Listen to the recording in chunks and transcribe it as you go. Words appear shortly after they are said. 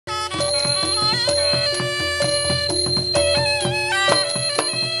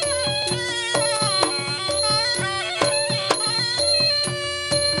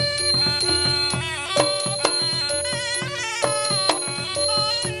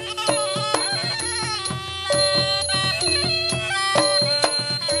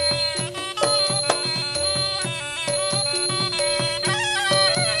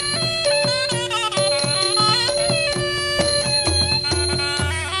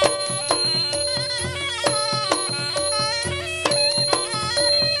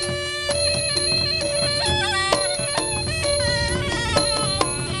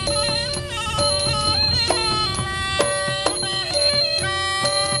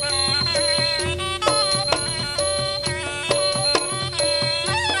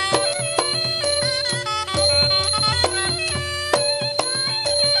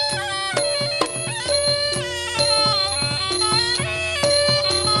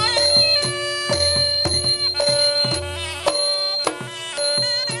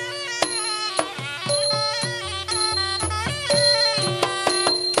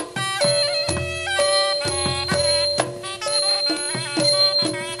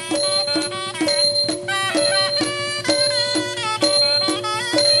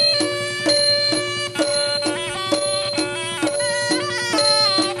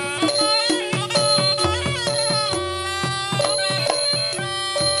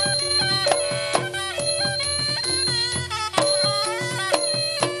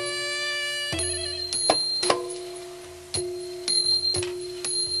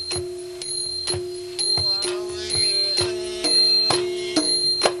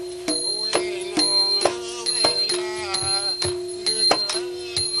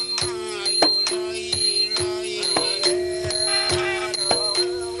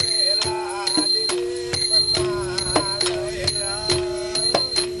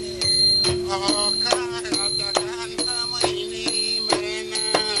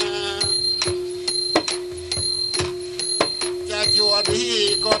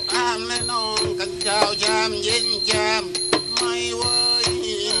จามไม่ไหว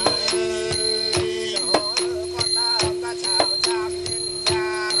ก็ตามกระเช้าจามยิงจา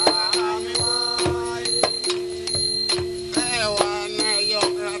มไม่ไหวแต่ว่านาย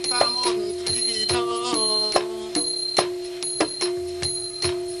กรัฐมนตรีโต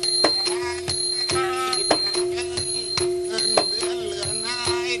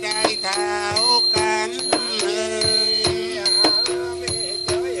เท่ากันเลย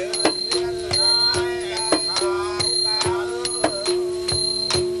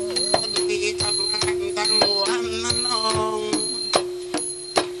คนที่ทำงานทั้งวันนั้นน้อง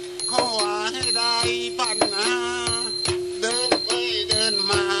ขอให้ได้ปัญหาเดินไปเดิน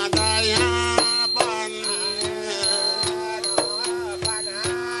มาได้5,000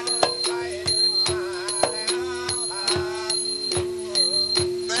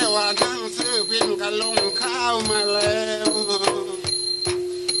ว่านั่งซื้อพิมพ์กันลงข้าวมาแล้ว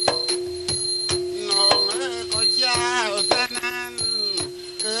น้องก็เจ้าซะนั้น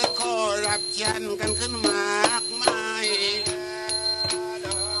เกิดคอรับชันกันขึ้นมากมาย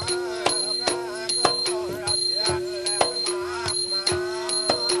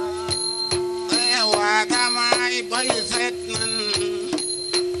แต่ว่าทำไมใบเสร็จนั้น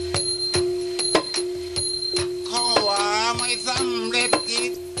เขาว่าไม่สำเร็จกิ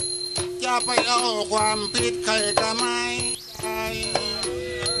จจะไปเอาความผิดใครก็ไม่ได้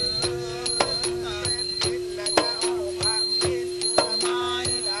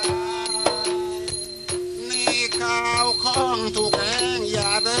นี่ข่าวของถูกแห้งอย่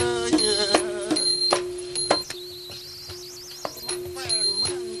าเด้อมันแป้ง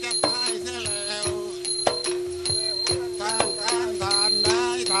มันจะตายเสียแล้วทางการทานได้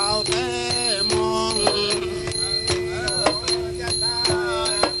เท่าแต่มอง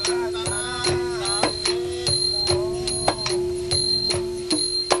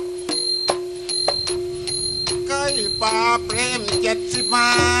ป่าเปรม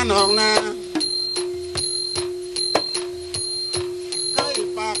75น้องนะใกล้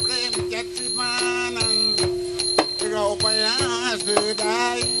ป่าเปรม75นั้นเราไปหาซื้อได้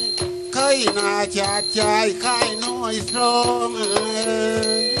เคยนาชาติชายค่ายน้อยสอง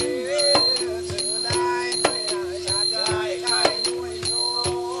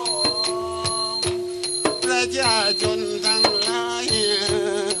ประชาชนทั้งหลาย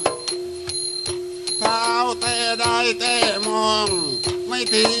เท้าแต่ได้แต่มองไม่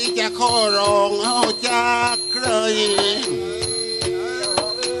ทีจะขอร้องเอาจากใคร